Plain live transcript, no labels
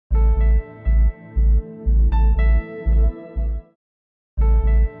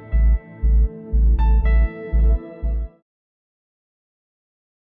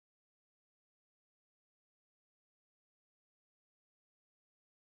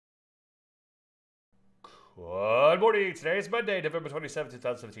Good morning. Today is Monday, November 27th,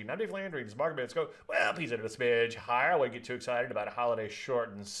 2017. I'm Dave Landry. This market minutes go, well, please enter a smidge higher. I wouldn't get too excited about a holiday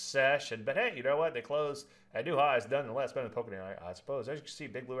shortened session. But hey, you know what? They closed at new highs nonetheless. Better than poking eye, I suppose. As you can see,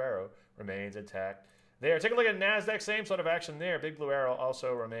 big blue arrow remains intact there. Take a look at NASDAQ. Same sort of action there. Big blue arrow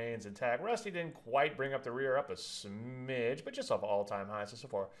also remains intact. Rusty didn't quite bring up the rear up a smidge, but just off all-time highs so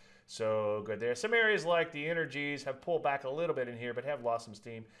far. So good there. Some areas like the energies have pulled back a little bit in here, but have lost some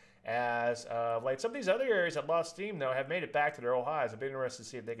steam as of late. Some of these other areas that lost steam, though, have made it back to their old highs. I've been interested to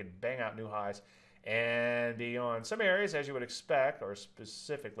see if they can bang out new highs and beyond. Some areas, as you would expect, or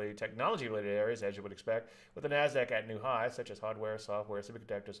specifically technology-related areas, as you would expect, with the NASDAQ at new highs, such as hardware, software,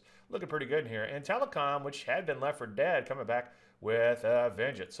 semiconductors, looking pretty good in here. And telecom, which had been left for dead, coming back with a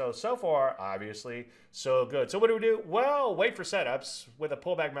vengeance. So far, obviously, so good. So what do we do? Well, wait for setups. With a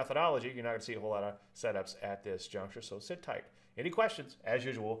pullback methodology, you're not going to see a whole lot of setups at this juncture, so sit tight. Any questions? As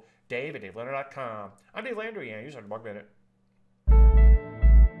usual, Dave at DaveLandry.com. I'm Dave Landry, and you're on the Market Minute.